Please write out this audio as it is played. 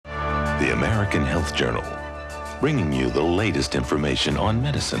The American Health Journal, bringing you the latest information on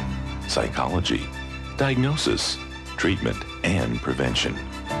medicine, psychology, diagnosis, treatment, and prevention.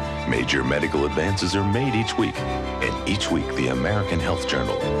 Major medical advances are made each week, and each week the American Health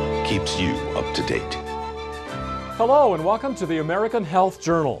Journal keeps you up to date. Hello and welcome to the American Health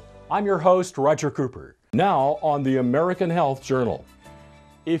Journal. I'm your host, Roger Cooper. Now on the American Health Journal.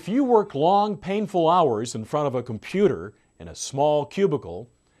 If you work long, painful hours in front of a computer in a small cubicle,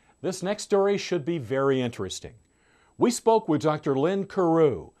 this next story should be very interesting. We spoke with Dr. Lynn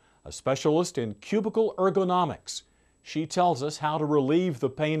Kerew, a specialist in cubicle ergonomics. She tells us how to relieve the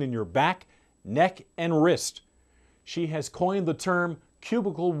pain in your back, neck, and wrist. She has coined the term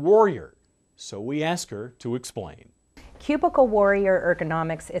cubicle warrior, so we ask her to explain. Cubicle warrior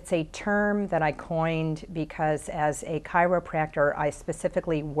ergonomics, it's a term that I coined because as a chiropractor, I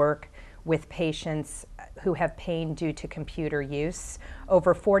specifically work with patients who have pain due to computer use.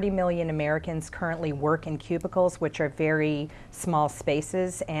 Over 40 million Americans currently work in cubicles, which are very small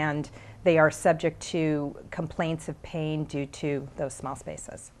spaces, and they are subject to complaints of pain due to those small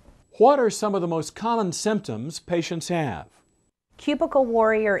spaces. What are some of the most common symptoms patients have? Cubicle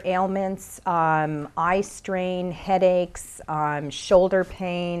warrior ailments, eye strain, headaches, shoulder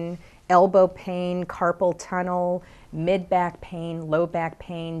pain, elbow pain, carpal tunnel, mid-back pain, low back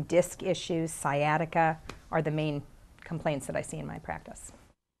pain, disc issues, sciatica are the main complaints that I see in my practice.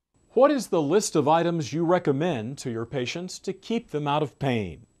 What is the list of items you recommend to your patients to keep them out of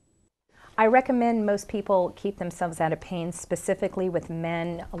pain? I recommend most people keep themselves out of pain, specifically with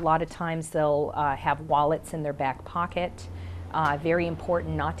men. A lot of times they'll have wallets in their back pocket. Very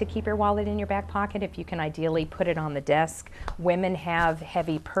important not to keep your wallet in your back pocket if you can ideally put it on the desk. Women have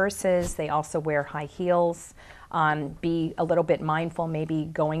heavy purses. They also wear high heels. Be a little bit mindful, maybe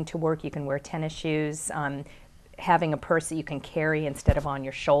going to work, you can wear tennis shoes, having a purse that you can carry instead of on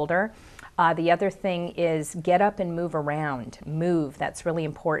your shoulder. The other thing is get up and move around. Move, that's really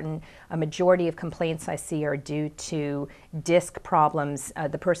important. A majority of complaints I see are due to disc problems.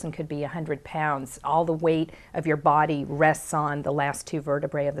 The person could be 100 pounds. All the weight of your body rests on the last two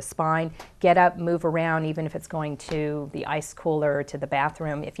vertebrae of the spine. Get up, move around, even if it's going to the ice cooler or to the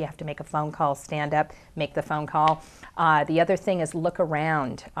bathroom. If you have to make a phone call, stand up, make the phone call. The other thing is look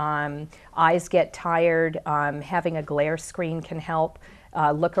around. Eyes get tired. Having a glare screen can help.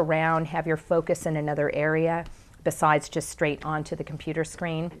 Look around, have your focus in another area besides just straight onto the computer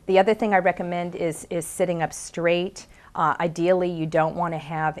screen. The other thing I recommend is sitting up straight. Ideally, you don't want to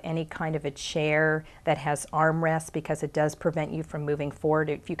have any kind of a chair that has armrests because it does prevent you from moving forward.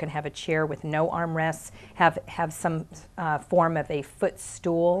 If you can have a chair with no armrests, have some form of a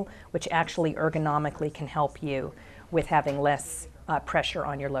footstool, which actually ergonomically can help you with having less pressure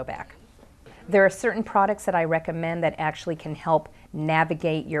on your low back. There are certain products that I recommend that actually can help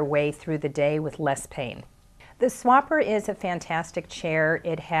navigate your way through the day with less pain. The Swapper is a fantastic chair.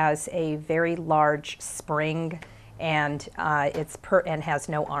 It has a very large spring and has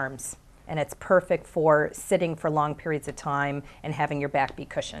no arms. And it's perfect for sitting for long periods of time and having your back be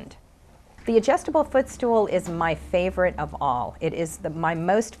cushioned. The adjustable footstool is my favorite of all. It is my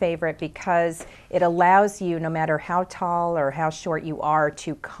most favorite because it allows you, no matter how tall or how short you are,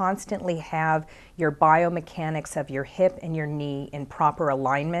 to constantly have your biomechanics of your hip and your knee in proper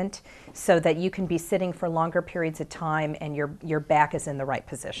alignment so that you can be sitting for longer periods of time and your back is in the right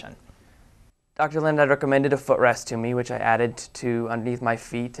position. Dr. Lynn had recommended a footrest to me, which I added to underneath my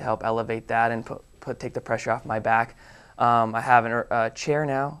feet to help elevate that and take the pressure off my back. I have a chair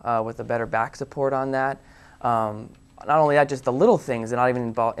now with a better back support on that. Not only that, just the little things that not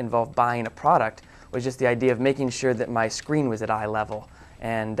even involve buying a product, was just the idea of making sure that my screen was at eye level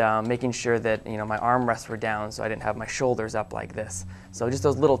and making sure that my armrests were down so I didn't have my shoulders up like this. So just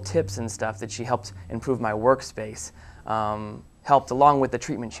those little tips and stuff that she helped improve my workspace helped along with the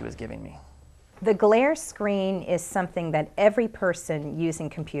treatment she was giving me. The glare screen is something that every person using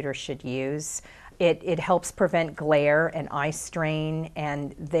computers should use. It helps prevent glare and eye strain,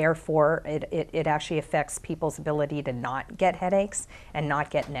 and therefore it actually affects people's ability to not get headaches and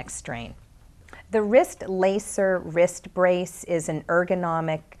not get neck strain. The wrist lacer wrist brace is an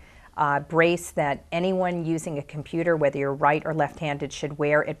ergonomic brace that anyone using a computer, whether you're right or left-handed, should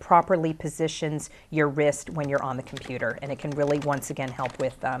wear. It properly positions your wrist when you're on the computer, and it can really, once again, help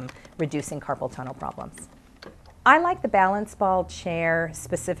with reducing carpal tunnel problems. I like the balance ball chair,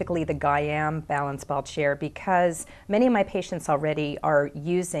 specifically the Gaiam balance ball chair, because many of my patients already are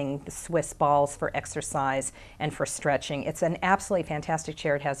using the Swiss balls for exercise and for stretching. It's an absolutely fantastic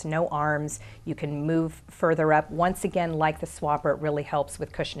chair. It has no arms. You can move further up. Once again, like the Swapper, it really helps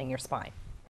with cushioning your spine.